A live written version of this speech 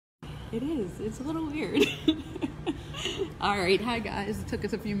It is. It's a little weird. All right. Hi, guys. It took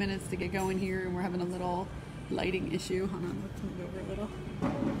us a few minutes to get going here, and we're having a little lighting issue. Hold on. Let's move over a little.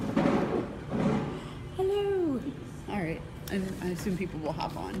 Hello. All right. And I assume people will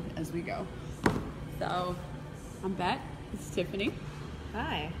hop on as we go. So, I'm Bet. This is Tiffany.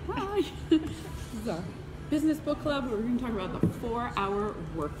 Hi. Hi. This is our business book club. We're going to talk about the 4-hour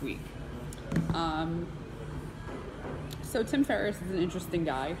work week. So Tim Ferriss is an interesting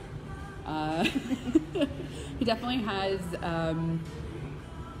guy. He definitely has A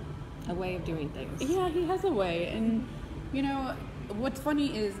way of doing things. yeah, he has a way. And you know what's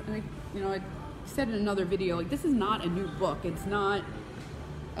funny is, I said in another video, like, this is not a new book. It's not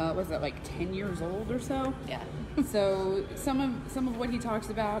was that like 10 years old or so? Yeah. So some of what he talks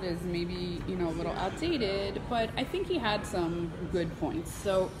about is maybe, a little outdated, but I think he had some good points.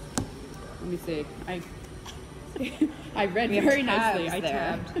 So let me see. I read very nicely. I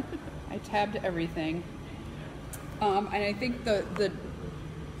tabbed everything. And I think the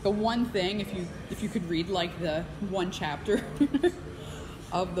one thing, if you could read like the one chapter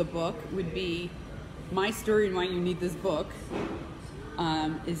of the book, would be my story and why you need this book.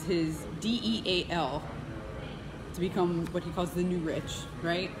 Is his DEAL, to become what he calls the new rich,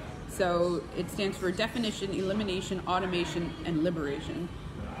 right? So it stands for definition, elimination, automation, and liberation.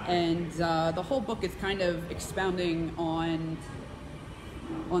 And the whole book is kind of expounding on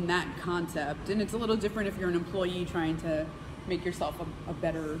that concept. And it's a little different if you're an employee trying to make yourself a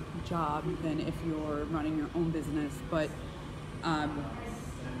better job than if you're running your own business. But I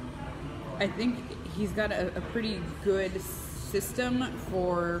think he's got a pretty good system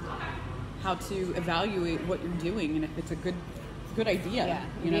for how to evaluate what you're doing and if it's a good idea. Yeah,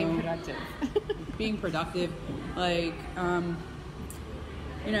 being productive. Being productive. Like, how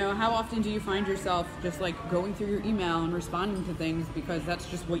often do you find yourself just like going through your email and responding to things because that's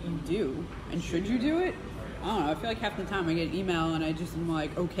just what you do? And should you do it? I don't know. I feel like half the time I get an email and I just am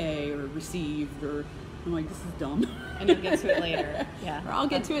like, okay, or received, or I'm like, this is dumb. And you'll get to it later. Yeah. Or I'll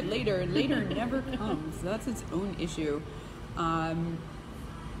get to it later, and later never comes. So that's its own issue.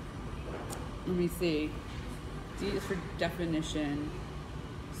 Let me see. D is for definition.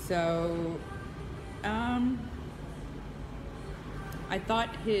 So, I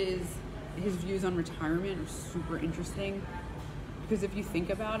thought his views on retirement are super interesting, because if you think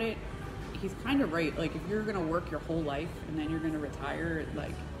about it, he's kind of right. Like, if you're gonna work your whole life and then you're gonna retire,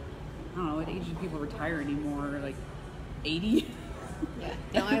 like, I don't know what age do people retire anymore? Like 80? Yeah.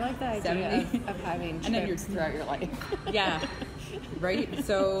 No, I like the idea of having trips throughout your life. Yeah. Right?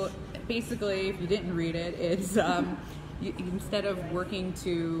 So basically, if you didn't read it, it's instead of working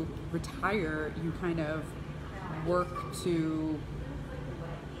to retire, you kind of work to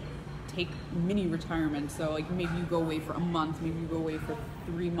take mini retirement. So like maybe you go away for a month, maybe you go away for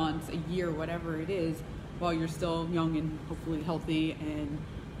 3 months, a year, whatever it is, while you're still young and hopefully healthy and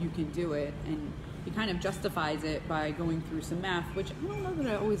you can do it. And he kind of justifies it by going through some math, which I don't know that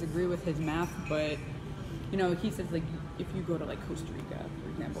I always agree with his math, but he says, like, if you go to like Costa Rica, for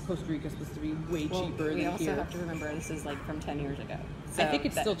example, Costa Rica is supposed to be way cheaper than here. We also have to remember this is like from 10 years ago. So I think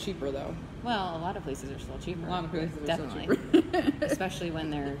it's still cheaper though. Well, a lot of places are still cheaper. A lot of places are definitely. still cheaper. Especially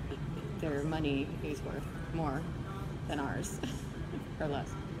when their money is worth more than ours. Or less,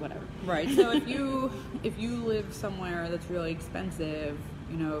 whatever. Right. So if you live somewhere that's really expensive,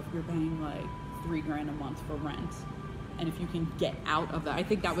 if you're paying like $3,000 a month for rent, and if you can get out of that, I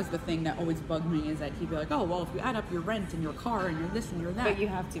think that was the thing that always bugged me, is that he'd be like, oh, well, if you add up your rent and your car and your this and your that. But you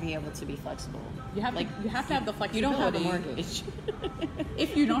have to be able to be flexible. You have to have the flexibility. You don't have a mortgage.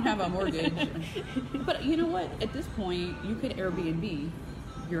 If you don't have a mortgage. But you know what? At this point, you could Airbnb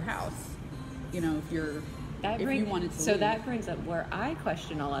your house, if you wanted to So leave. that brings up where I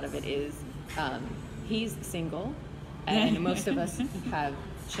question a lot of it is, he's single, and most of us have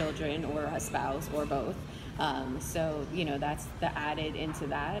children or a spouse or both. So that's the added into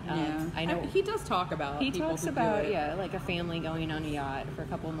that. Yeah. I know he does talk about. He talks about like a family going on a yacht for a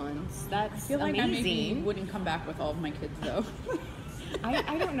couple months. That's I feel like amazing. I maybe wouldn't come back with all of my kids though.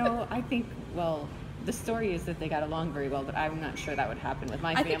 I don't know. I think the story is that they got along very well, but I'm not sure that would happen with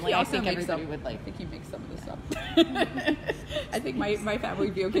my family. I think everybody would like. I think he makes some of this up. I think my family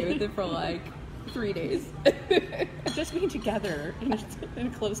would be okay with it for like 3 days. Just being together in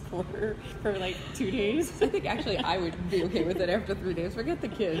a close quarter for like 2 days. I think actually I would be okay with it after 3 days. Forget the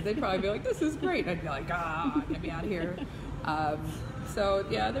kids. They'd probably be like, this is great. I'd be like, get me out of here. So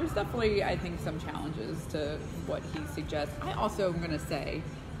yeah, there's definitely, I think, some challenges to what he suggests. I also am going to say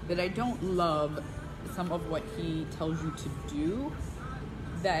that I don't love some of what he tells you to do,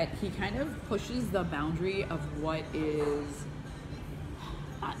 that he kind of pushes the boundary of what is,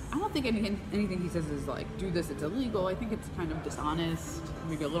 I don't don't think anything he says is like, do this, it's illegal. I think it's kind of dishonest,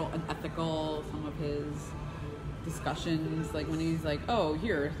 maybe a little unethical. Some of his discussions, like when he's like, oh,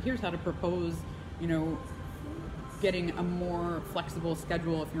 here's how to propose, you know, getting a more flexible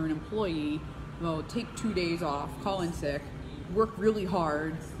schedule if you're an employee. Well, take 2 days off, call in sick, work really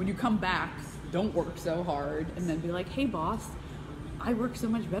hard. When you come back, don't work so hard, and then be like, hey boss, I work so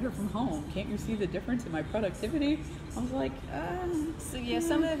much better from home. Can't you see the difference in my productivity? I was like, So yeah,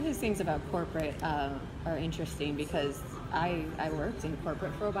 some of his things about corporate are interesting because I worked in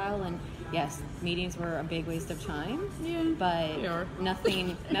corporate for a while, and yes, meetings were a big waste of time. Yeah, but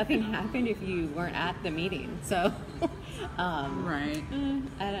nothing happened if you weren't at the meeting. So, right.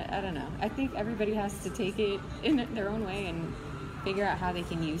 I don't know. I think everybody has to take it in their own way and figure out how they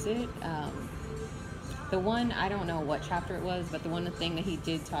can use it. The one, I don't know what chapter it was, but the one thing that he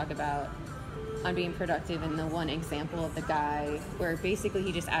did talk about on being productive, and the one example of the guy where basically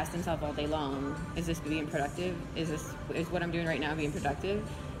he just asked himself all day long, is this being productive? Is what I'm doing right now being productive?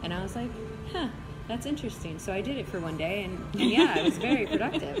 And I was like, that's interesting. So I did it for one day, and yeah, it was very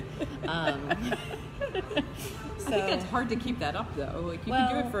productive. I think it's hard to keep that up though. Like you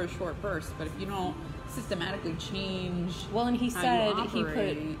can do it for a short burst, but if you don't systematically change. Well, and he said he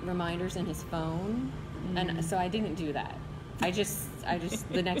put reminders in his phone, and so I didn't do that. I just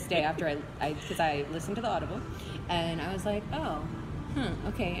the next day after because I listened to the Audible, and I was like,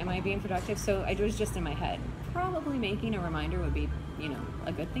 okay, am I being productive? So it was just in my head. Probably making a reminder would be,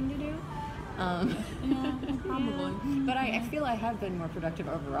 a good thing to do. Yeah, probably. But I feel I have been more productive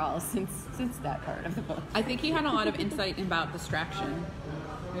overall since that part of the book. I think he had a lot of insight about distraction.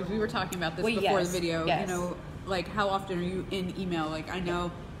 Because we were talking about this before the video. Yes. Like how often are you in email? Like I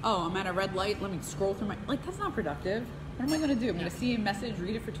know, I'm at a red light. Let me scroll through that's not productive. What am I going to do? I'm going to see a message,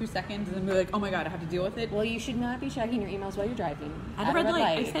 read it for 2 seconds, and then be like, oh my God, I have to deal with it. Well, you should not be checking your emails while you're driving. At a red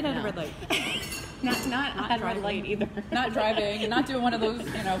light. I said at a red light. Not at a red light either. Not driving, not doing one of those,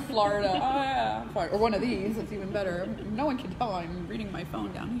 Florida, or one of these. It's even better. No one can tell I'm reading my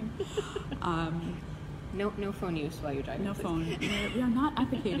phone down here. No phone use while you're driving. No phone. We are not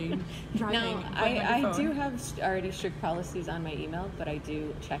advocating driving. No, I do have already strict policies on my email, but I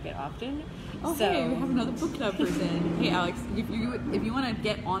do check it often. Oh, so, hey, we have another book club person. Hey, Alex, if you want to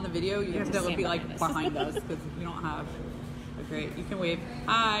get on the video, you have to be like behind us because we don't have. Great, you can wave.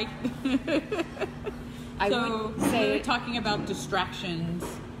 Hi. I would say we're talking about distractions,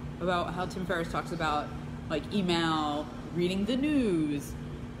 about how Tim Ferriss talks about like email, reading the news,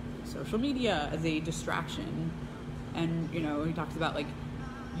 social media as a distraction, and he talks about like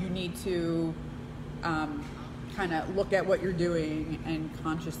you need to kind of look at what you're doing and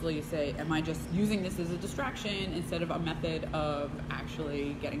consciously say, am I just using this as a distraction instead of a method of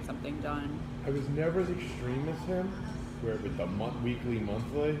actually getting something done? I was never as extreme as him, where with the weekly,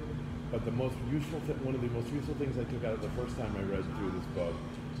 monthly, but one of the most useful things I took out of the first time I read through this book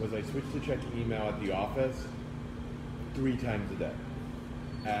was I switched to check email at the office 3 times a day.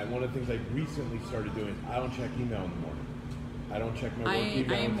 And one of the things I recently started doing, I don't check email in the morning. I don't check my work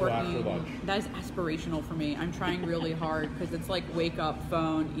email until after lunch. That is aspirational for me. I'm trying really hard because it's like wake up,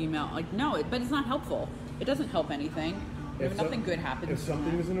 phone, email. Like no, but it's not helpful. It doesn't help anything. Nothing good happens. If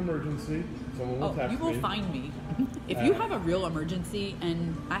something is an emergency, someone will text me. You will find me. If you have a real emergency,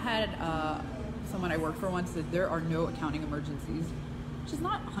 and I had someone I worked for once said there are no accounting emergencies, which is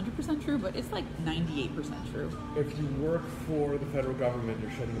not 100% true, but it's like 98% true. If you work for the federal government,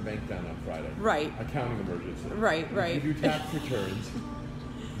 you're shutting a bank down on Friday. Right. Accounting emergency. Right. If you do tax returns,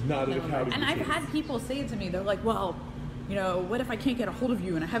 not an accounting And emergency. I've had people say it to me. They're like, well, what if I can't get a hold of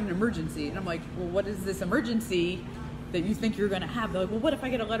you and I have an emergency? And I'm like, well, what is this emergency that you think you're going to have? They're like, well, what if I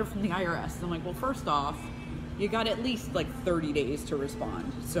get a letter from the IRS? And I'm like, well, first off, you got at least like 30 days to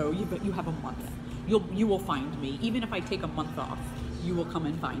respond. So you have a month. You will find me. Even if I take a month off, you will come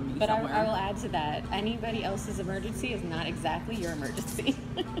and find me somewhere. But I will add to that, anybody else's emergency is not exactly your emergency.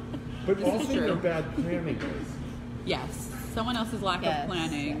 But also your bad planning is. Yes. Someone else's lack of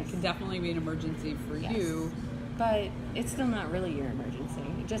planning can definitely be an emergency for you. But it's still not really your emergency.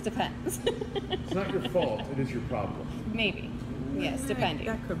 It just depends. It's not your fault. It is your problem. Maybe. Yes, depending.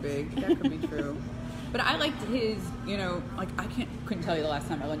 That could be true. But I liked his, like I couldn't tell you the last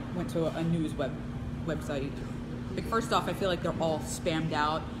time I went to a news website. Like first off, I feel like they're all spammed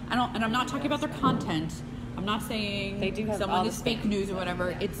out. I'm not talking about their content. I'm not saying they do have someone is fake news or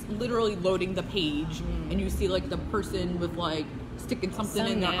whatever. It's literally loading the page, and you see like the person with like sticking something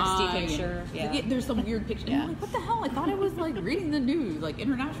Some in their nasty eye. picture, And, yeah. there's some weird picture. Yeah. I'm like, what the hell? I thought I was like reading the news, like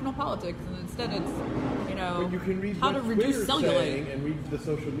international politics, and instead it's, But you can read how what to reduce Twitter's saying cellulite. and read the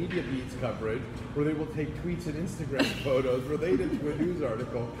social media beats coverage, where they will take tweets and Instagram photos related to a news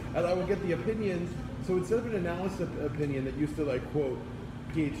article, and I will get the opinions. So instead of an analysis opinion that used to like quote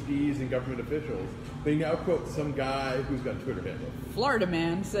PhDs and government officials, they now quote some guy who's got a Twitter handle. Florida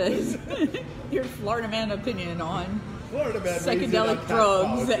man says, your Florida man opinion on Florida man psychedelic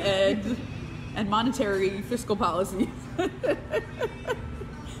drugs and monetary fiscal policies.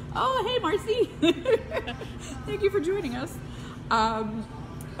 Oh, hey, Marcy. Thank you for joining us.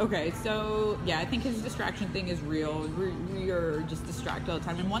 Okay, so yeah, I think his distraction thing is real. We are just distracted all the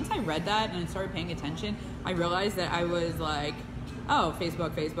time. And once I read that and I started paying attention, I realized that I was like, oh,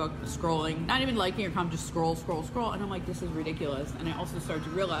 Facebook, scrolling, not even liking or comment, just scroll. And I'm like, this is ridiculous. And I also started to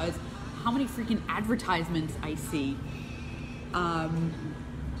realize how many freaking advertisements I see. I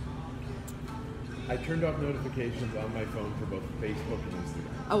turned off notifications on my phone for both Facebook and Instagram.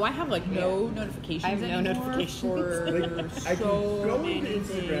 Oh, I have like no notifications I have no anymore notifications. for Like, I can so go many into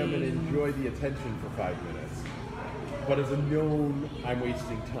Instagram and things. enjoy the attention for 5 minutes, but as a known, I'm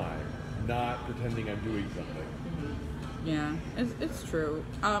wasting time, not pretending I'm doing something. Yeah, it's true.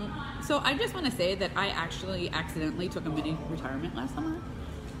 So I just want to say that I actually accidentally took a mini retirement last summer.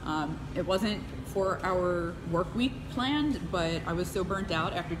 It wasn't for our work week planned, but I was so burnt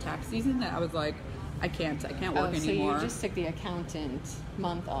out after tax season that I was like, I can't work So anymore. you just took the accountant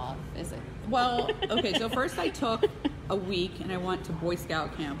month off, is it? Well, okay, so first I took a week and I went to Boy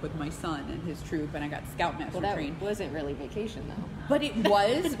Scout camp with my son and his troop, and I got Scoutmaster Well, that trained. wasn't really vacation, though. But it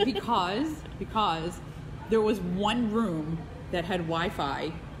was because there was one room that had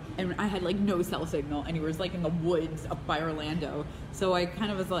Wi-Fi, and I had like no cell signal, and it was like in the woods up by Orlando. So I kind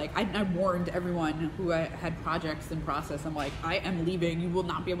of was like, I warned everyone who had projects in process. I'm like, I am leaving. You will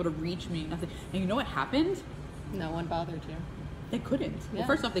not be able to reach me. Nothing. And you know what happened? No one bothered you. They couldn't. Yeah. Well,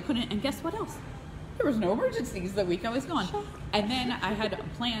 first off, they couldn't. And guess what else? There was no emergencies the week I was gone. Sure. And then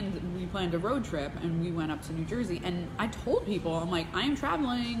we planned a road trip, and we went up to New Jersey. And I told people, I'm like, I am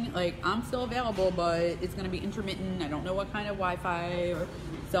traveling. Like, I'm still available, but it's going to be intermittent. I don't know what kind of Wi-Fi or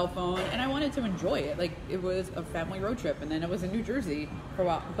cell phone. And I wanted to enjoy it. Like, it was a family road trip. And then I was in New Jersey for a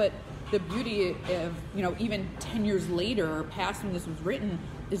while. But the beauty of, even 10 years later, past when this was written,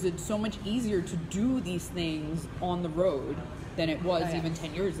 is it's so much easier to do these things on the road than it was even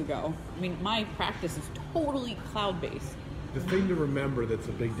 10 years ago. I mean, my practice is totally cloud-based. The thing to remember that's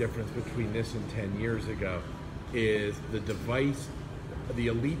a big difference between this and 10 years ago is the device, the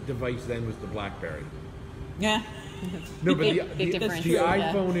elite device then was the BlackBerry. Yeah. No, but Big difference. the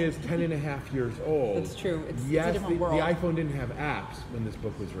iPhone is 10 and a half years old. That's true. It's a yes, different the world. iPhone didn't have apps when this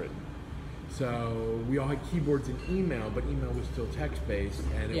book was written. So we all had keyboards and email, but email was still text-based,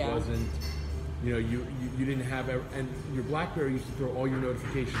 and it wasn't, you didn't have, and your BlackBerry used to throw all your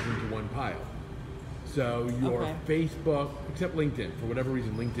notifications into one pile. So your Facebook, except LinkedIn, for whatever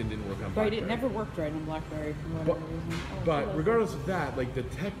reason, LinkedIn didn't work on BlackBerry. Right, it never worked right on BlackBerry for whatever reason. But regardless of that, like the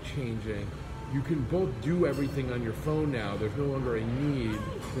tech changing, you can both do everything on your phone now. There's no longer a need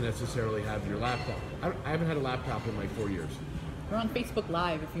to necessarily have your laptop. I haven't had a laptop in like 4 years. We're on Facebook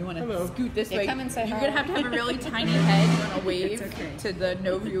Live if you want to Hello. scoot this Yeah, way. come and say You're hi. going to have a really tiny head. You want to wave okay. to the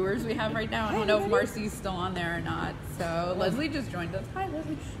no viewers we have right now. I don't know if Marcy's still on there or not. So Leslie just joined us. Hi,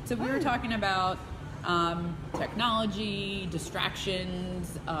 Leslie. So we were talking about technology,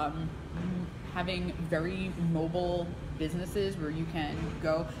 distractions, having very mobile businesses where you can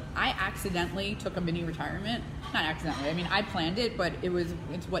go. I accidentally took a mini retirement. Not accidentally. I mean, I planned it, but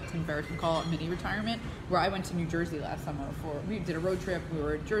it's what Tim Ferriss would call a mini retirement, where I went to New Jersey last summer we did a road trip. We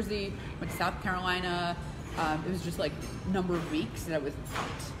were in Jersey, went to South Carolina. It was just like a number of weeks that I was out.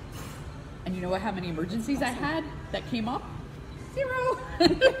 And you know what? How many emergencies I had that came up? 0.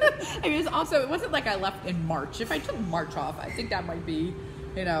 It wasn't like I left in March. If I took March off, I think that might be,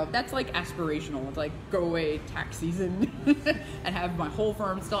 that's like aspirational. It's like go away tax season and have my whole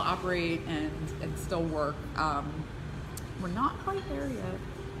firm still operate and still work. We're not quite there yet,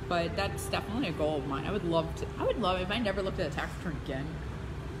 but that's definitely a goal of mine. I would love if I never looked at a tax return again.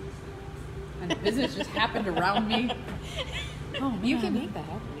 And business just happened around me. Oh man. You can make that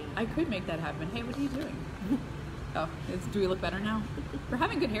happen. I could make that happen. Hey, what are you doing? Oh, do we look better now? We're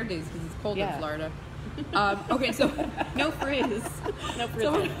having good hair days because it's cold in Florida. Okay, so No frizz. No frizz.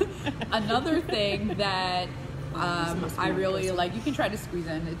 so another thing that I really like, you can try to squeeze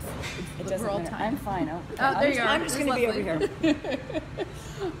in. It doesn't we're all matter. time. I'm fine. There you are. I'm just going to be over here.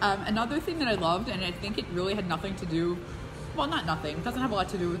 Another thing that I loved, and I think it really had nothing to do, well, not nothing, it doesn't have a lot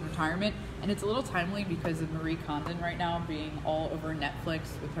to do with retirement, And it's a little timely because of Marie Kondo right now being all over Netflix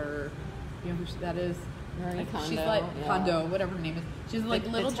with her, you know who that is? Marie Kondo. She's like Kondo, whatever her name is. She's like The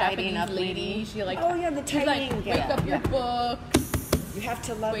little tidying Japanese up lady. She like Oh, yeah, the she's like tidying wake gal. up your books. You have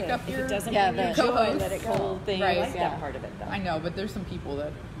to love Wake it. up If your- it doesn't Yeah, bring you the joy, co-host let it go. whole thing. Right. I like Yeah. that part of it, though. I know, but there's some people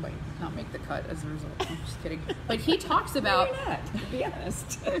that might not make the cut as a result. I'm just kidding. But he talks about. Why not? Be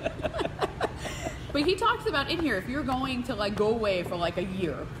honest. But he talks about in here, if you're going to like go away for like a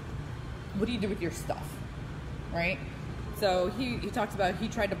year, what do you do with your stuff, right? So he talks about he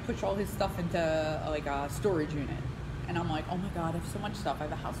tried to push all his stuff into like a storage unit, and I'm like, oh my god, I have so much stuff. I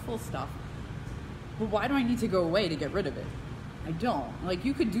have a house full of stuff. But why do I need to go away to get rid of it? I don't. Like,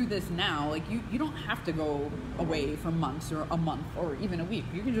 you could do this now. Like, you don't have to go away for months or a month or even a week.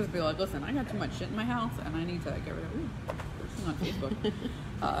 You can just be like, listen, I got too much shit in my house and I need to get rid of it. Ooh, posting on Facebook.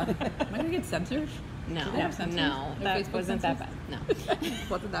 Am I going to get censored? No, Do they have censors? no, No that Facebook wasn't censors? that bad. No.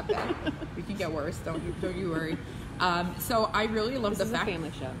 Wasn't that bad. We can get worse. Don't you worry. So I really love This the is fact. a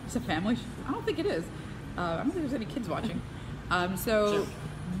family show. It's a family show? I don't think it is. I don't think there's any kids watching. So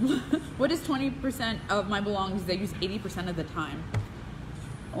what is 20% of my belongings I use 80% of the time?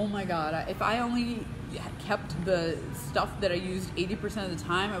 Oh my god, if I only kept the stuff that I used 80% of the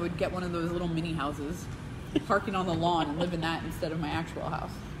time, I would get one of those little mini houses, parking on the lawn and live in that instead of my actual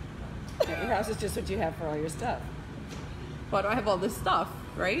house. Yeah, your house is just what you have for all your stuff. But I have all this stuff,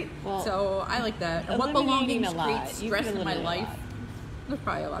 right? Well, so I like that. And what eliminating belongings a lot. create You stress can in my eliminate a life? lot. There's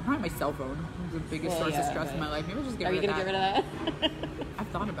probably a lot. Probably my cell phone is the biggest Well, source of yeah, stress okay. in my life. Maybe I'll just get Are you rid of going to that. get rid of that? I've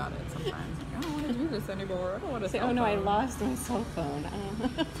thought about it sometimes. Like, I don't want to do this anymore. I don't want to Say, oh no, I lost my cell phone. I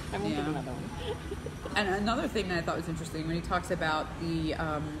won't get Yeah. another one. And another thing that I thought was interesting when he talks about the,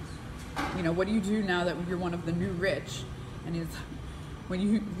 what do you do now that you're one of the new rich? And is when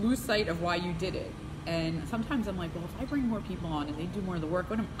you lose sight of why you did it. And sometimes I'm like, well, if I bring more people on and they do more of the work,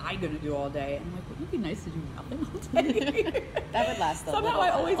 what am I going to do all day? And I'm like, well, it'd be nice to do nothing all day. That would last a Somehow little I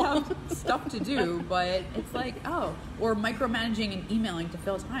always while. have stuff to do, but it's like, or micromanaging and emailing to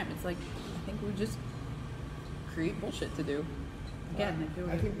fill time. It's like, I think we just create bullshit to do. Again,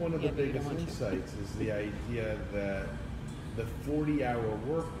 I think one of the Yeah, but you biggest don't want to. insights is the idea that the 40-hour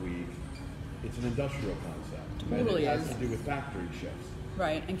work week, it's an industrial concept. Totally and it has is. to do with factory shifts.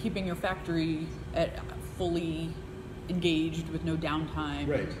 Right, and keeping your factory fully engaged with no downtime.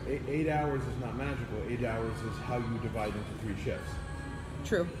 Right. 8 hours is not magical. 8 hours is how you divide into 3 shifts.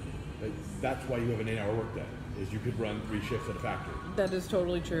 True. That's why you have an 8-hour workday, is you could run 3 shifts at a factory. That is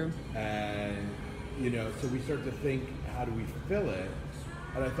totally true. And, so we start to think, how do we fill it?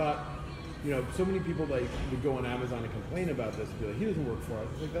 And I thought, so many people would go on Amazon and complain about this and be like, he doesn't work 4 hours.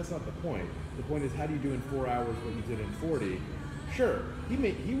 It's like, that's not the point. The point is, how do you do in 4 hours what you did in 40? Sure, he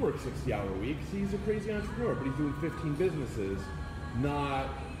works 60-hour weeks. He's a crazy entrepreneur, but he's doing 15 businesses, not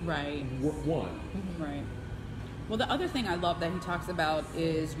Right. one. Right. Well, the other thing I love that he talks about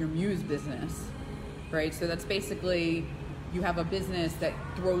is your muse business, right? So that's basically you have a business that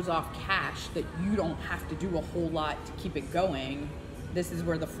throws off cash that you don't have to do a whole lot to keep it going. This is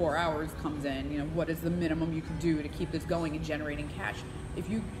where the 4 hours comes in. What is the minimum you can do to keep this going and generating cash? If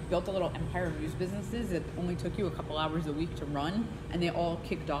you built a little empire of muse businesses that only took you a couple hours a week to run and they all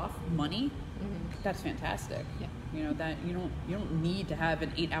kicked off money, that's fantastic. Yeah. That you don't need to have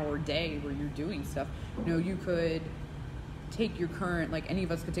an 8-hour day where you're doing stuff. You could take your current, like any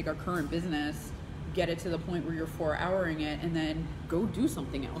of us could take our current business, get it to the point where you're 4-houring it, and then go do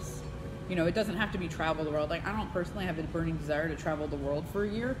something else. It doesn't have to be travel the world. Like, I don't personally have a burning desire to travel the world for a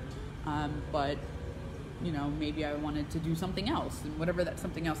year, but maybe I wanted to do something else, and whatever that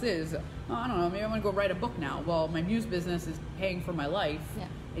something else is, I don't know, maybe I want to go write a book now. Well, my muse business is paying for my life. Yeah.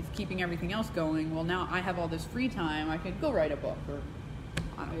 It's keeping everything else going. Well, now I have all this free time. I could go write a book or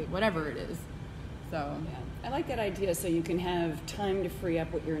I don't know, whatever it is. So, Yeah. I like that idea, so you can have time to free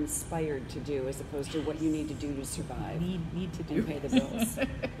up what you're inspired to do as opposed to what you need to do to survive need to do. and pay the bills.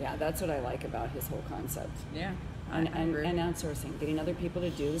 Yeah, that's what I like about his whole concept. Yeah. And, I agree. and outsourcing, getting other people to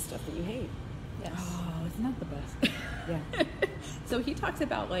do the stuff that you hate. Yes. Oh, isn't that the best? Yeah. So he talks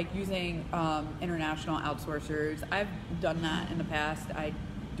about like using international outsourcers. I've done that in the past. I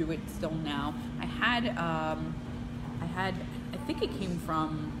do it still now. I think it came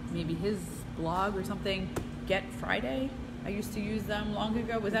from maybe his blog or something. Get Friday. I used to use them long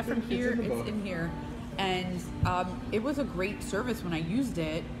ago. Was that from It's in here? the book. It's in here. And it was a great service when I used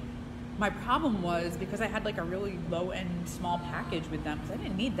it. My problem was because I had like a really low-end small package with them because I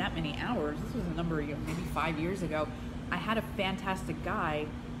didn't need that many hours. This was a number of years, maybe 5 years ago. I had a fantastic guy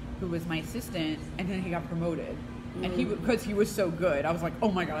who was my assistant, and then he got promoted. And because he was so good, I was like,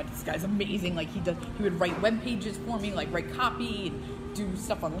 oh my God, this guy's amazing. Like he would write web pages for me, like write copy and do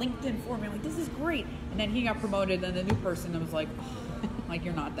stuff on LinkedIn for me. I'm like, this is great. And then he got promoted, and the new person, I was like, oh, like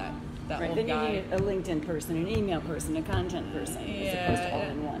you're not that right, old then guy. you need a LinkedIn person, an email person, a content person, as opposed to all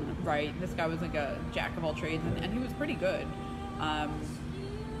in one. Right. This guy was like a jack of all trades, and he was pretty good.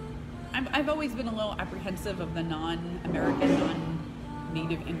 I've always been a little apprehensive of the non-American,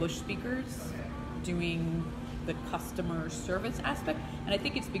 non-native English speakers doing the customer service aspect, and I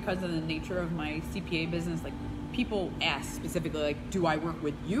think it's because of the nature of my CPA business. Like, people ask specifically, like, do I work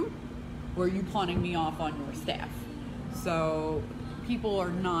with you, or are you pawning me off on your staff? So people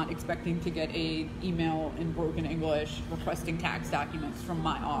are not expecting to get a email in broken English requesting tax documents from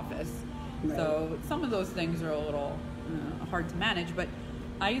my office. Right. So some of those things are a little hard to manage, but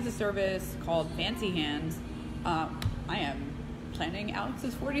I use a service called Fancy Hands. I am planning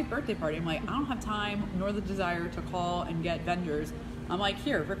Alex's 40th birthday party. I'm like, I don't have time nor the desire to call and get vendors. I'm like,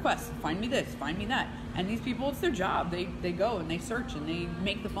 here, request, find me this, find me that. And these people, it's their job. They go and they search and they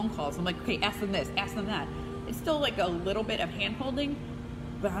make the phone calls. I'm like, okay, ask them this, ask them that. It's still like a little bit of hand-holding,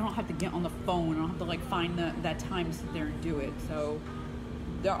 but I don't have to get on the phone. I don't have to like find that time to sit there and do it. So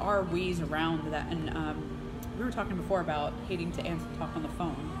there are ways around that. And we were talking before about hating to talk on the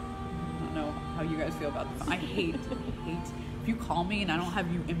phone. I don't know how you guys feel about the phone. I hate. If you call me and I don't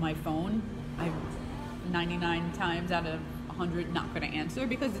have you in my phone, I'm 99 times out of 100 not going to answer,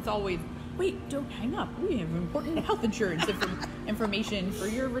 because it's always, wait, don't hang up. We have important health insurance information for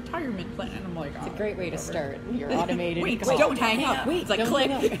your retirement plan. And I'm like, It's a great way to start your automated wait, call. don't hang up. Wait, it's like click.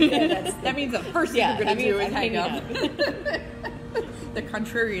 That means the first thing you're going to do is hang up. The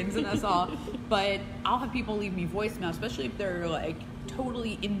contrarians in us all. But I'll have people leave me voicemail, especially if they're like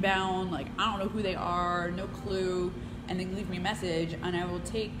totally inbound, like I don't know who they are, no clue, and they leave me a message, and I will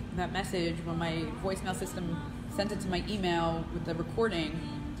take that message when my voicemail system sends it to my email with the recording,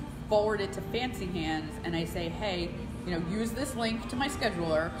 forward it to Fancy Hands, and I say, hey, use this link to my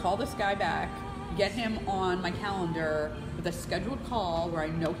scheduler, call this guy back, get him on my calendar with a scheduled call where I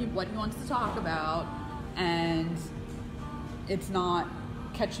know what he wants to talk about, and it's not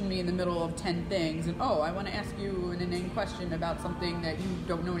catching me in the middle of 10 things and, I want to ask you an inane question about something that you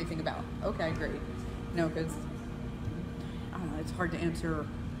don't know anything about. Okay, great. Because I don't know, it's hard to answer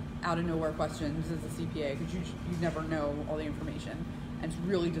out of nowhere questions as a CPA, because you never know all the information, and it's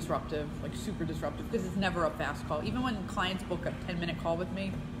really disruptive, like super disruptive, because it's never a fast call. Even when clients book a 10-minute call with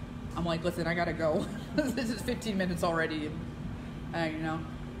me, I'm like, listen, I gotta go. This is 15 minutes already, and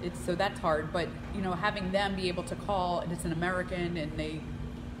so that's hard. But having them be able to call, and it's an American, and they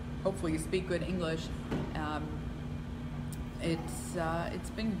hopefully speak good English, it's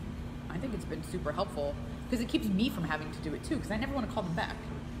been super helpful, because it keeps me from having to do it too, because I never want to call them back.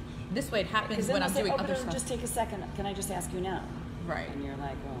 This way it happens when I'm doing other stuff. Just take a second. Can I just ask you now? Right. And you're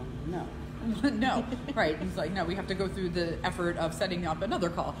like, well, no. No, right. It's like, no, we have to go through the effort of setting up another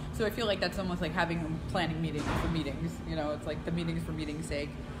call. So I feel like that's almost like having a planning meeting for meetings. It's like the meetings for meeting's sake.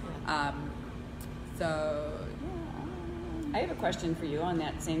 So I have a question for you on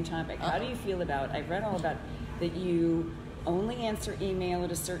that same topic. How do you feel about, I've read all about that you only answer email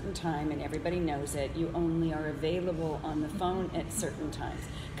at a certain time, and everybody knows it. You only are available on the phone at certain times.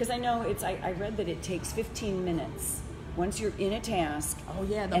 Because I know I read that it takes 15 minutes once you're in a task. Oh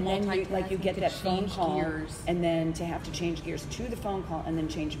yeah, and then you get that phone call, gears. and then to have to change gears to the phone call, and then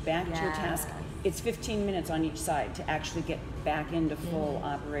change back to your task. It's 15 minutes on each side to actually get back into full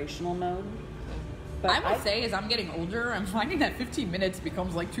operational mode. But I would say, as I'm getting older, I'm finding that 15 minutes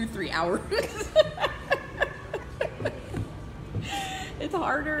becomes like 2-3 hours. It's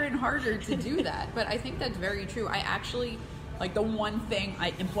harder and harder to do that, but I think that's very true. I actually, like, the one thing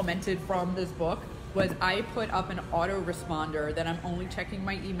I implemented from this book was I put up an autoresponder that I'm only checking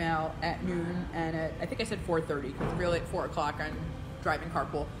my email at noon and at, I think I said 4:30, because really at 4 o'clock I'm driving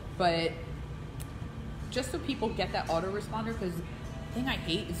carpool. But just so people get that autoresponder, because the thing I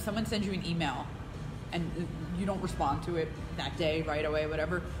hate is someone sends you an email and you don't respond to it that day, right away,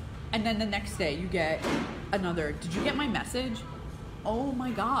 whatever. And then the next day you get another, did you get my message? Oh my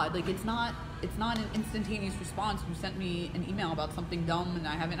God, like it's not an instantaneous response. You sent me an email about something dumb and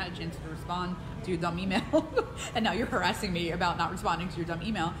I haven't had a chance to respond to your dumb email. And now you're harassing me about not responding to your dumb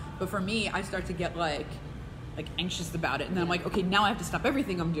email. But for me, I start to get like anxious about it. And then I'm like, okay, now I have to stop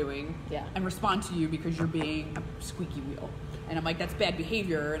everything I'm doing and respond to you because you're being a squeaky wheel. And I'm like, that's bad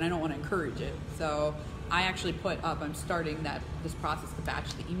behavior and I don't want to encourage it. So I actually put up, I'm starting this process to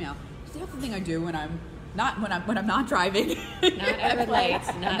batch the email. It's the other thing I do when I'm not driving, not at red lights,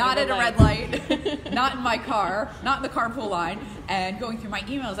 not at a red light, not in my car, not in the carpool line, and going through my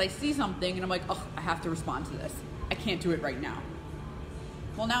emails, I see something and I'm like, oh, I have to respond to this. I can't do it right now.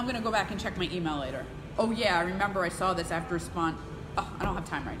 Well, now I'm going to go back and check my email later. Oh yeah, I remember I saw this after respond. Oh, I don't have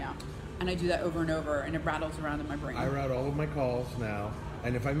time right now. And I do that over and over, and it rattles around in my brain. I route all of my calls now,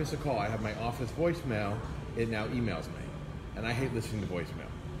 and if I miss a call, I have my office voicemail. It now emails me, and I hate listening to voicemail.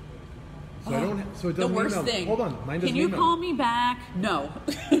 So I don't. So it doesn't the worst email. thing. Hold on, mine doesn't Can you email call me. me back? No.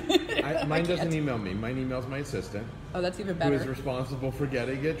 Mine doesn't email me. Mine emails my assistant, Oh, that's even who better. is responsible for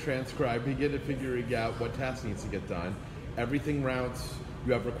getting it, transcribing it, and figuring out what task needs to get done. Everything routes.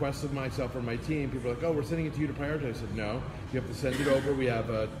 You have requests of myself or my team. People are like, oh, we're sending it to you to prioritize. I said, no, you have to send it over. We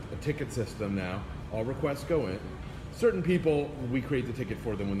have a ticket system now. All requests go in. Certain people, we create the ticket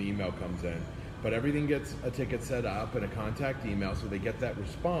for them when the email comes in. But everything gets a ticket set up and a contact email, so they get that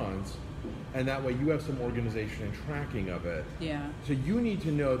response. And that way you have some organization and tracking of it. Yeah. So you need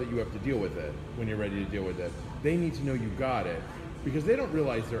to know that you have to deal with it when you're ready to deal with it. They need to know you got it, because they don't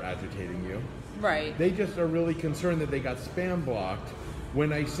realize they're agitating you. Right. They just are really concerned that they got spam blocked.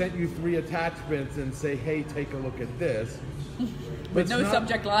 When I sent you 3 attachments and say, hey, take a look at this. With no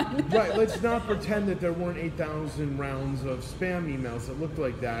subject line. Right, let's not pretend that there weren't 8,000 rounds of spam emails that looked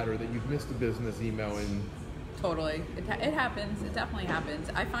like that, or that you've missed a business email. And Totally. It happens. It definitely happens.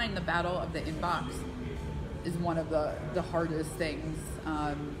 I find the battle of the inbox is one of the hardest things.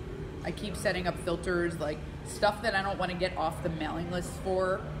 I keep setting up filters, like stuff that I don't want to get off the mailing list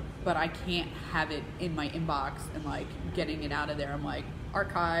for, but I can't have it in my inbox, and like getting it out of there. I'm like,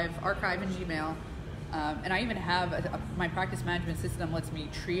 archive in Gmail. And I even have my practice management system lets me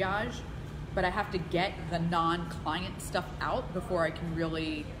triage, but I have to get the non-client stuff out before I can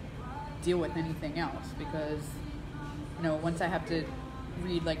really deal with anything else, because once I have to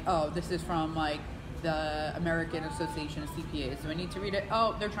read like, oh, this is from like the American Association of CPAs, so I need to read it.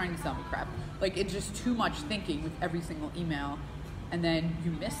 Oh, they're trying to sell me crap. Like, it's just too much thinking with every single email, and then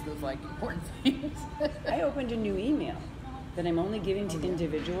you miss those like important things. I opened a new email that I'm only giving to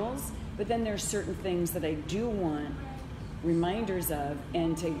individuals, but then there's certain things that I do want reminders of,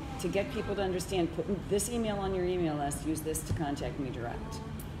 and to get people to understand, put this email on your email list, use this to contact me direct.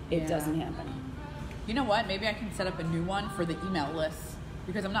 It doesn't happen. You know what? Maybe I can set up a new one for the email list,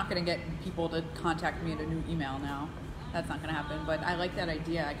 because I'm not going to get people to contact me in a new email now. That's not going to happen, but I like that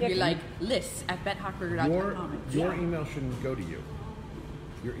idea. I can be like, lists@bethocker.com. your email shouldn't go to you.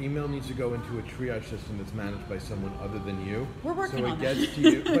 Your email needs to go into a triage system that's managed by someone other than you. We're working on that. So it gets to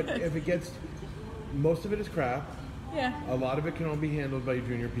you. But if it gets, most of it is crap. Yeah. A lot of it can all be handled by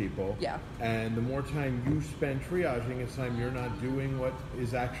junior people. Yeah. And the more time you spend triaging, it's time you're not doing what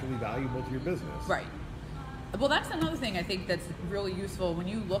is actually valuable to your business. Right. Well, that's another thing I think that's really useful when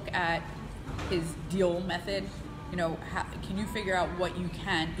you look at his deal method. Can you figure out what you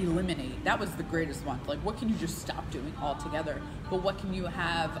can eliminate? That was the greatest one. Like, what can you just stop doing altogether? But what can you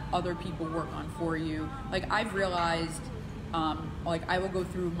have other people work on for you? Like, I've realized, I will go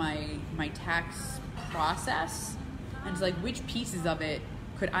through my tax process, and it's like, which pieces of it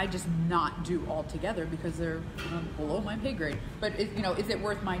could I just not do altogether because they're below my pay grade? But is it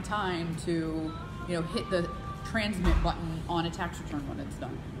worth my time to hit the transmit button on a tax return when it's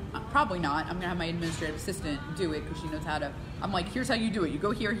done? Probably not. I'm gonna have my administrative assistant do it because she knows how to. I'm like, here's how you do it. You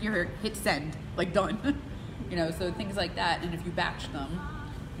go here, hit send, like done. So things like that. And if you batch them,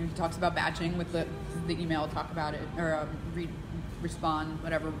 he talks about batching with the email. Talk about it, or respond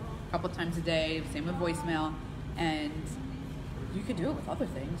whatever a couple times a day. Same with voicemail, and you could do it with other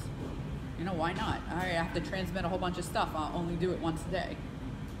things. Why not? All right, I have to transmit a whole bunch of stuff. I'll only do it once a day.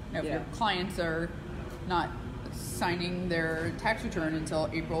 If your clients are not signing their tax return until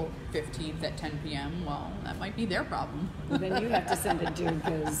April 15th at 10 p.m., well, that might be their problem. Well, then you have to send it due,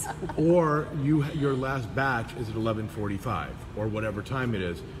 because... Or your last batch is at 11:45 or whatever time it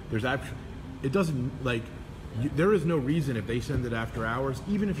is. It doesn't, there is no reason if they send it after hours,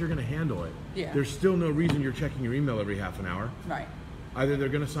 even if you're going to handle it. Yeah. There's still no reason you're checking your email every half an hour. Right. Either they're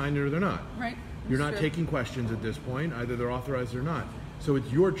going to sign it or they're not. Right. You're not taking questions at this point. Either they're authorized or not. So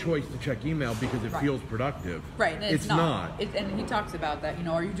it's your choice to check email because it feels productive. Right, and it's not. And he talks about that.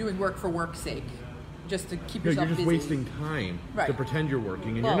 Are you doing work for work's sake, just to keep yourself you're just busy? wasting time to Right. pretend you're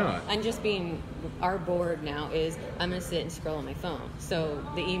working and you're not. I'm just being. Our board now is I'm going to sit and scroll on my phone. So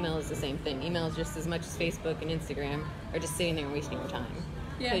the email is the same thing. Email is just as much as Facebook and Instagram are just sitting there and wasting your time.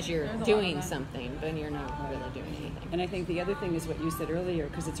 Yeah, Because you're there's a lot of doing that. something, but you're not really doing anything. And I think the other thing is what you said earlier,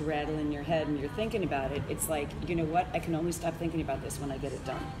 because it's rattling in your head and you're thinking about it. It's like, you know what? I can only stop thinking about this when I get it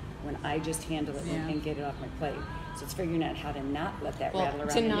done, when I just handle it and get it off my plate. So it's figuring out how to not let that rattle around.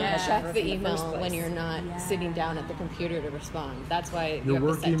 To in your not head check in the first email place. when you're not sitting down at the computer to respond. That's why Your you have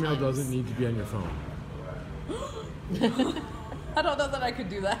work to set email times. doesn't need to be on your phone. I don't know that I could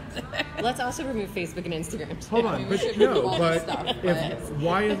do that. Let's also remove Facebook and Instagram. Too. Hold I on, mean, we but should no, remove all this but stuff,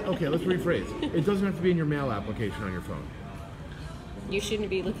 okay, let's rephrase. It doesn't have to be in your mail application on your phone. You shouldn't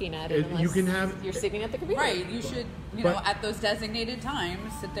be looking at it unless You can have, you're sitting at the computer. Right, you should, But- at those designated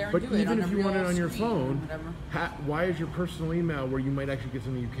times, sit there and but do it on even a if you real want it on your screen or phone, whatever. why is your personal email where you might actually get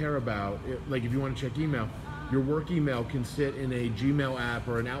something you care about? Like if you want to check email, your work email can sit in a Gmail app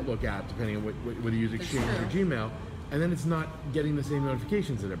or an Outlook app, depending on whether you use That's Exchange or true. Gmail, and then it's not getting the same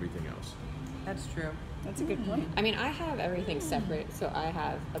notifications that everything else. That's true. That's a good point. I mean, I have everything separate. So I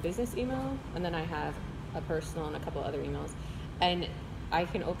have a business email, and then I have a personal and a couple other emails. And I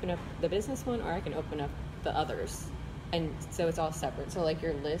can open up the business one, or I can open up the others. And so it's all separate. So like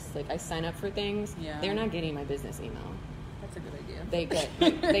your list, like I sign up for things, Yeah. they're not getting my business email. That's a good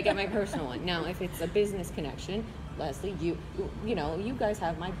idea. They get my personal one. Now, if it's a business connection, Leslie, you guys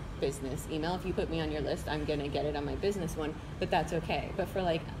have my business email. If you put me on your list, I'm gonna get it on my business one. But that's okay. But for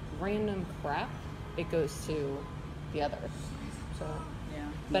like random crap, it goes to the other. So, Yeah.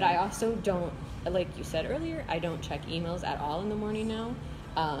 but I also don't, like you said earlier, I don't check emails at all in the morning now.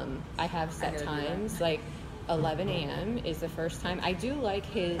 I have set gotta do that. times. Like 11 a.m. is the first time. I do like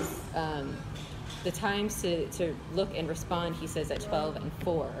his. The times to look and respond, he says at 12 and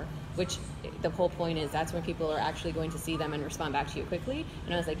 4, which the whole point is that's when people are actually going to see them and respond back to you quickly.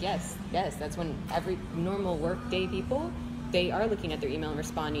 And I was like, yes, that's when every normal work day people, they are looking at their email and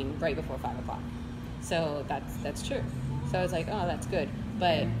responding right before 5 o'clock. So that's true. So I was like, oh, that's good.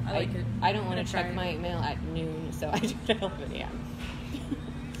 But I like it. I don't I'm want gonna to try check it. my email at noon, so I do it at 11 a.m.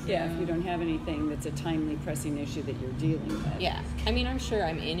 Yeah, if you don't have anything that's a timely, pressing issue that you're dealing with. Yeah, I mean, I'm sure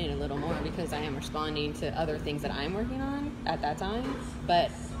I'm in it a little more because I am responding to other things that I'm working on at that time, but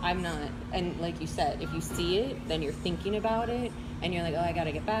I'm not, and like you said, if you see it, then you're thinking about it, and you're like, oh, I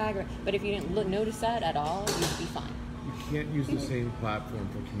gotta get back, but if you didn't notice that at all, you'd be fine. You can't use the same platform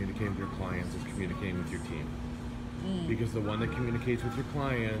for communicating with your clients as communicating with your team. Because the one that communicates with your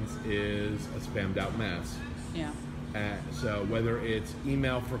clients is a spammed out mess. Yeah. So whether it's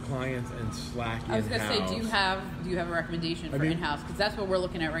email for clients and Slack I was in-house. gonna say, do you have a recommendation for mean- in-house? Because that's what we're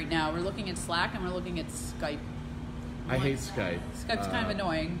looking at right now. We're looking at Slack and we're looking at Skype. I hate Skype. Skype's kind of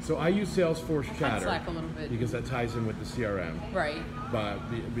annoying. So I use Salesforce Chatter Slack a little bit. because that ties in with the CRM. Right. But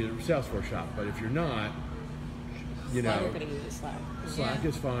be a Salesforce shop. But if you're not, you know, Everybody uses Slack. Slack Yeah.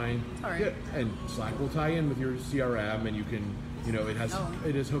 is fine. All right. Yeah, and Slack will tie in with your CRM, and you can,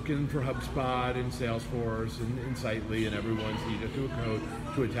 it is hooking for HubSpot and Salesforce and Insightly and everyone's needed to a code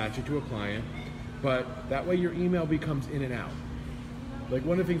to attach it to a client. But that way your email becomes in and out. Like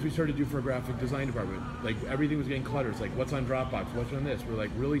one of the things we started to do for a graphic design department, like everything was getting cluttered. It's like, what's on Dropbox? What's on this? We're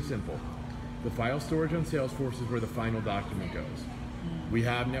like, really simple. The file storage on Salesforce is where the final document goes. We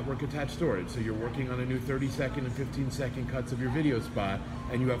have network attached storage, so you're working on a new 30-second and 15-second cuts of your video spot,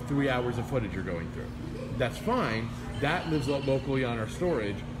 and you have 3 hours of footage you're going through. That's fine. That lives locally on our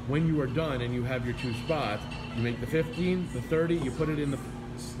storage. When you are done and you have your 2 spots, you make the 15, the 30, you put it in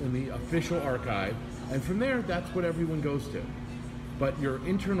the official archive, and from there, that's what everyone goes to. But your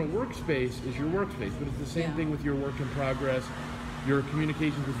internal workspace is your workspace, but it's the same thing with your work in progress, your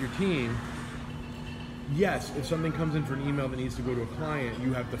communications with your team. Yes, if something comes in for an email that needs to go to a client,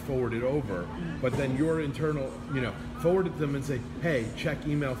 you have to forward it over. But then your internal, forward it to them and say, hey, check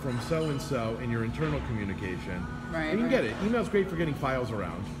email from so-and-so in your internal communication. Right, And you right. get it. Email's great for getting files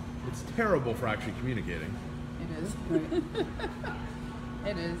around. It's terrible for actually communicating. It is.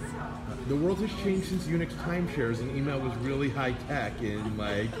 It is. The world has changed since Unix timeshares, and email was really high tech in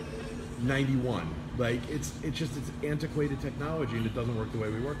like 91. Like it's antiquated technology, and it doesn't work the way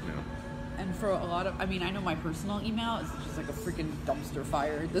we work now. And for a lot of, I know my personal email is just like a freaking dumpster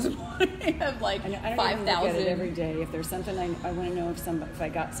fire at this point. I have like I don't even 5,000. look at it every day. If there's something I want to know if I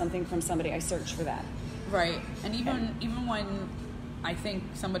got something from somebody, I search for that. Right. And even when I think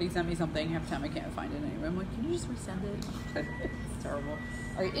somebody sent me something, half the time I can't find it anywhere. I'm like, can you just resend it? It's terrible.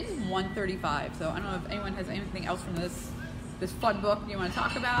 All right, it is 1:35, so I don't know if anyone has anything else from this fun book you want to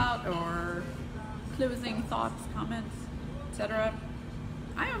talk about, or closing thoughts, comments, etc.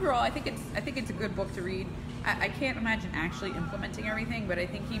 I think it's a good book to read. I can't imagine actually implementing everything, but I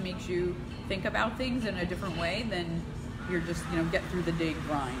think he makes you think about things in a different way than you're just get through the day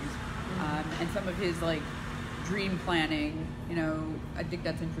grind. And some of his like dream planning, I think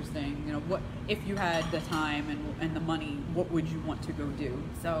that's interesting. What if you had the time and the money, what would you want to go do?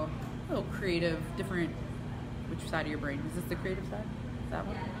 So a little creative, different. Which side of your brain is this? The creative side? Is that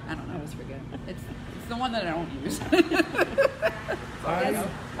one? I don't know. I always forget. It's the one that I don't use.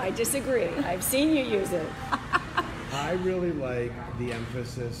 I disagree. I've seen you use it. I really like the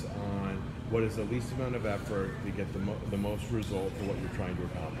emphasis on what is the least amount of effort to get the most result for what you're trying to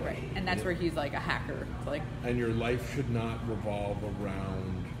accomplish. Right, and that's where he's like a hacker. It's like, and your life should not revolve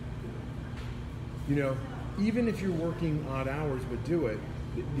around, you know, even if you're working odd hours, but do it,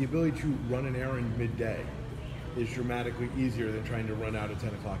 the ability to run an errand midday is dramatically easier than trying to run out at 10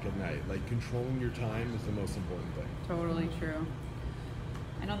 o'clock at night. Like, controlling your time is the most important thing. totally true.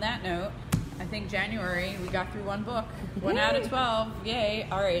 And on that note, I think January, we got through one book. 1 out of 12. Yay.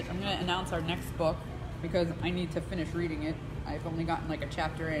 All right, I'm going to announce our next book because I need to finish reading it. I've only gotten like a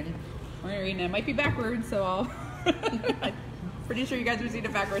chapter in. I'm going to read it. It might be backwards, so I'll... I'm pretty sure you guys have seen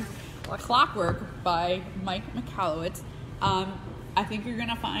it backwards. Clockwork by Mike Michalowicz. I think you're going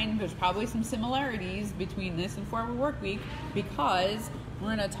to find there's probably some similarities between this and 4 Hour Workweek because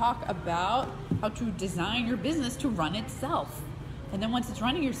we're going to talk about how to design your business to run itself. And then once it's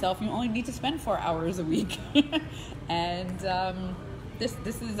running yourself, you only need to spend 4 hours a week. And this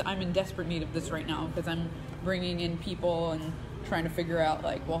is, I'm in desperate need of this right now because I'm bringing in people and trying to figure out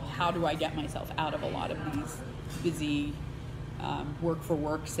like, well, how do I get myself out of a lot of these busy work for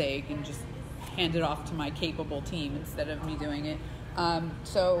work's sake and just hand it off to my capable team instead of me doing it. And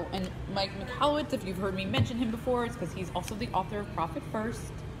Mike Michalowicz, if you've heard me mention him before, it's because he's also the author of Profit First.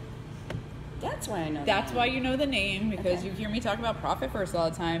 That's why I know. That's why you know the name, because Okay. you hear me talk about Profit First all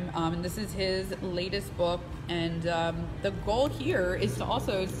the time. And this is his latest book. And the goal here is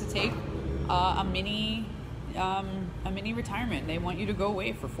to take a mini retirement. They want you to go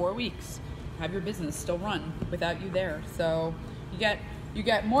away for 4 weeks, have your business still run without you there. So you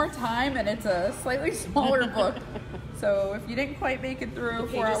get more time, and it's a slightly smaller book. So if you didn't quite make it through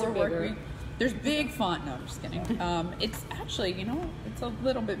The 4 pages Hour are Work bigger. Week, there's big font. No, I'm just kidding. It's actually, it's a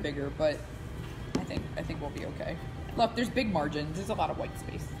little bit bigger, but I think we'll be okay. Look, there's big margins. There's a lot of white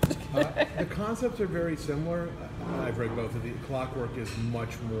space. The concepts are very similar. I've read both of the. Clockwork is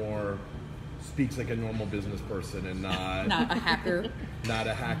much more, speaks like a normal business person and Not a hacker. not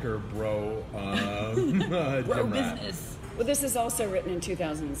a hacker, bro. Bro gym rat. business. Well, this is also written in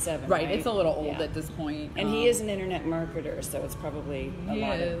 2007. Right, it's a little old Yeah. at this point. And he is an internet marketer, so it's probably a He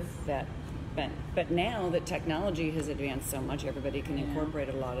lot is. of that. But now that technology has advanced so much, everybody can Yeah. incorporate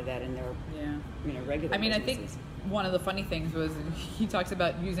a lot of that in their regular I mean, I think businesses. one of the funny things was he talks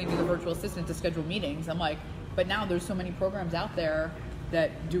about using the virtual assistant to schedule meetings. I'm like, but now there's so many programs out there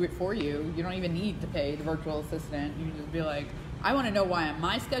that do it for you. You don't even need to pay the virtual assistant. You can just be like, I want to know why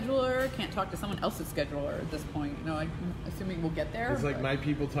my scheduler can't talk to someone else's scheduler at this point. I'm assuming we'll get there. It's like but- my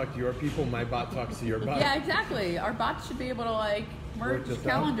people talk to your people, my bot talks to your bot. Yeah, exactly. Our bots should be able to merge Work this out.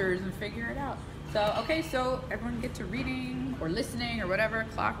 calendars and figure it out. So everyone get to reading or listening or whatever.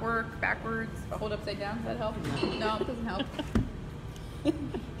 Clockwork, backwards, hold upside down. Does that help? No, it doesn't help.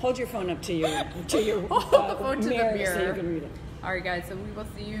 Hold your phone up to your Hold the phone to the mirror so mirror. you can read it. All right, guys. So we will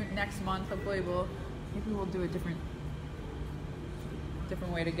see you next month. Hopefully, maybe we'll do a different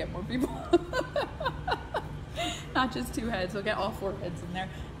way to get more people. Not just 2 heads. We'll get all 4 heads in there.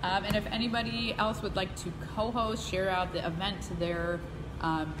 And if anybody else would like to co-host, share out the event to their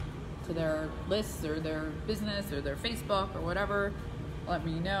lists or their business or their Facebook or whatever, let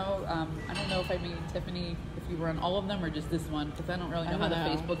me know. I don't know if I made Tiffany if you were on all of them or just this one, because I don't really know how the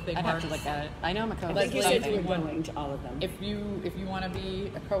Facebook thing I'd works. have to look at it. I know I'm a I co-host. think you Leslie, said you if were you want- going to all of them. If you want to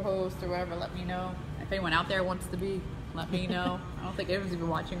be a co-host or whatever, let me know. If anyone out there wants to be, let me know. I don't think anyone's even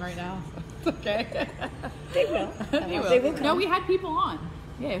watching right now, so it's okay. They will. They will. They will come. No, we had people on.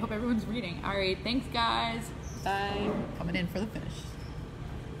 Yeah, I hope everyone's reading. All right, thanks guys. Bye. Coming in for the finish.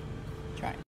 Try.